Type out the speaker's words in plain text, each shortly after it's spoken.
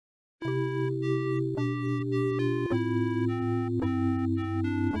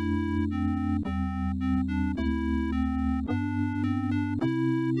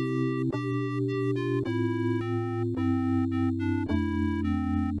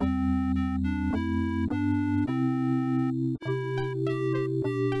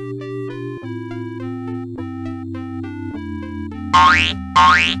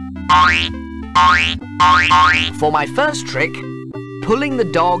For my first trick, pulling the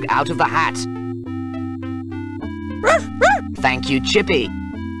dog out of the hat. Thank you, Chippy.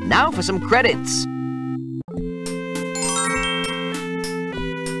 Now for some credits.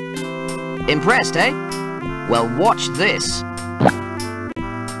 Impressed, eh? Well, watch this.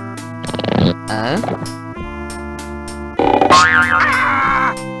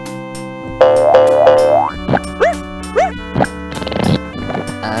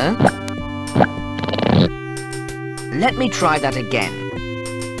 Let me try that again.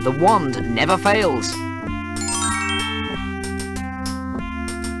 The wand never fails.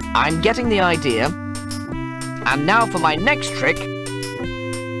 I'm getting the idea. And now for my next trick.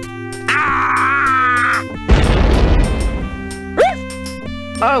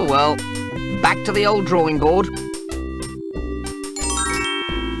 Oh well, back to the old drawing board.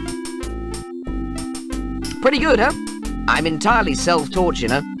 Pretty good, huh? I'm entirely self-taught, you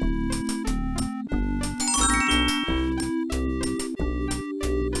know.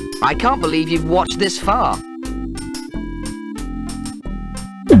 I can't believe you've watched this far.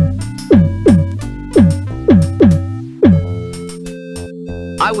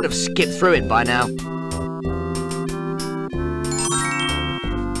 I would have skipped through it by now.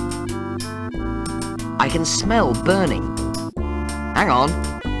 I can smell burning. Hang on.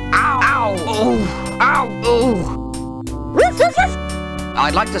 Ow! Ow! Oh! Ow! Oh!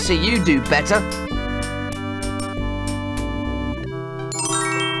 I'd like to see you do better.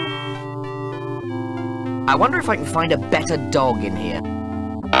 I wonder if I can find a better dog in here.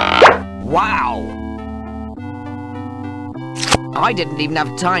 Wow! I didn't even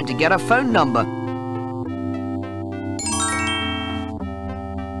have time to get a phone number.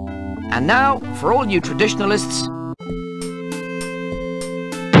 And now, for all you traditionalists...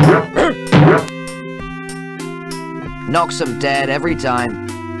 knocks them dead every time.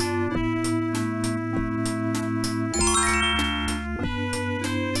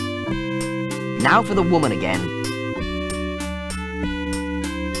 Now for the woman again.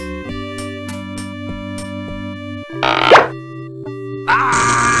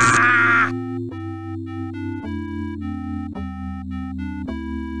 Ah!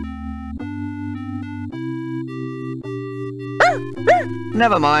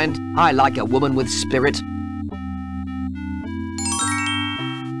 Never mind. I like a woman with spirit.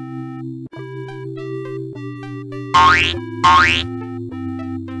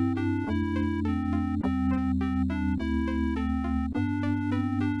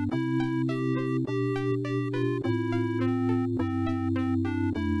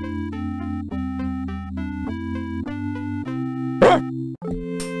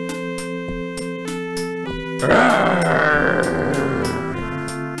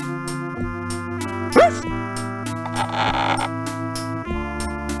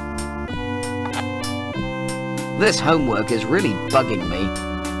 This homework is really bugging me.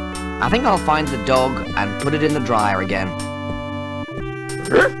 I think I'll find the dog and put it in the dryer again.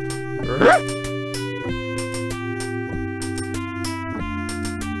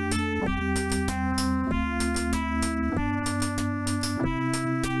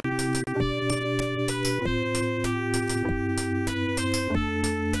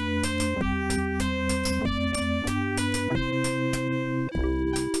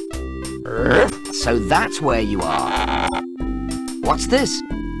 So that's where you are. What's this?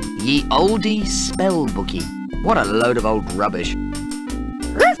 Ye oldie spell bookie. What a load of old rubbish.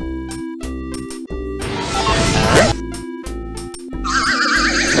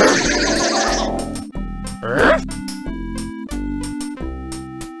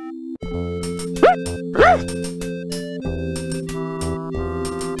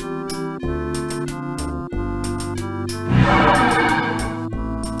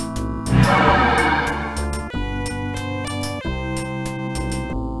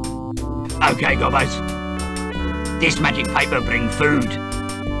 Okay, gobbers. This magic paper bring food.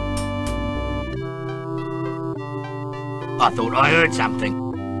 I thought I heard something.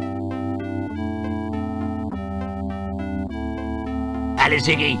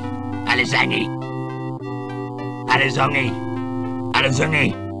 Aliziggy, Alizangy, Alizongy,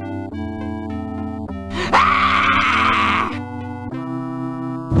 Alizungy.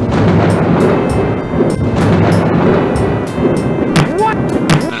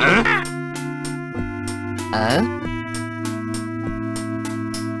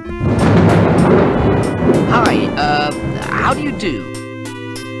 How do you do?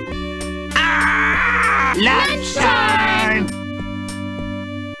 Lunchtime!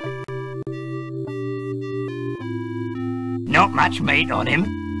 Not much meat on him.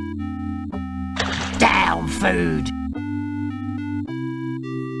 Down, food!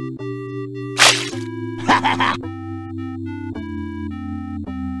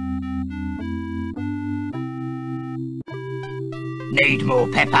 Need more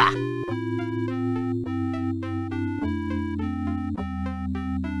pepper.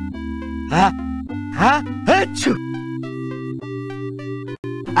 Achoo!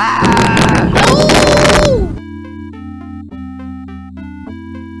 Ah! Oh!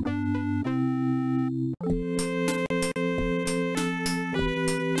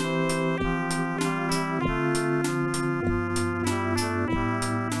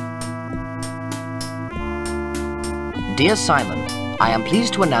 Dear Simon, I am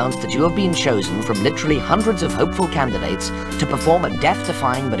pleased to announce that you have been chosen from literally hundreds of hopeful candidates to perform a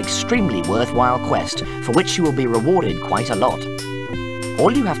death-defying but extremely worthwhile quest for which you will be rewarded quite a lot.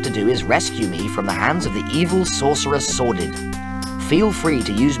 All you have to do is rescue me from the hands of the evil sorcerer Sordid. Feel free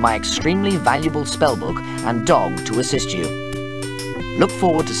to use my extremely valuable spellbook and dog to assist you. Look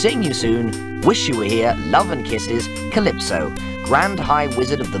forward to seeing you soon. Wish you were here. Love and kisses, Calypso, Grand High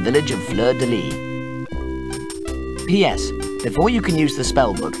Wizard of the village of Fleur-de-Lis. P.S. Before you can use the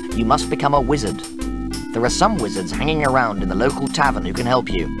spellbook, you must become a wizard. There are some wizards hanging around in the local tavern who can help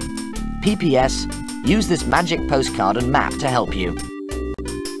you. P.P.S. Use this magic postcard and map to help you.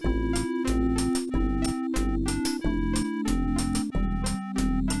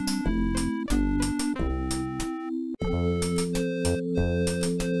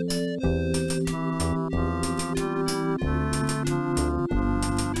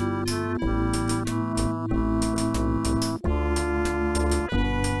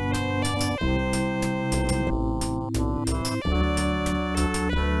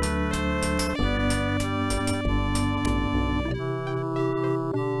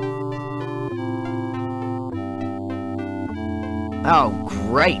 Oh,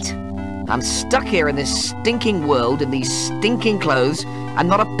 great. I'm stuck here in this stinking world in these stinking clothes and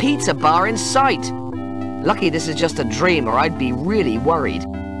not a pizza bar in sight. Lucky this is just a dream or I'd be really worried.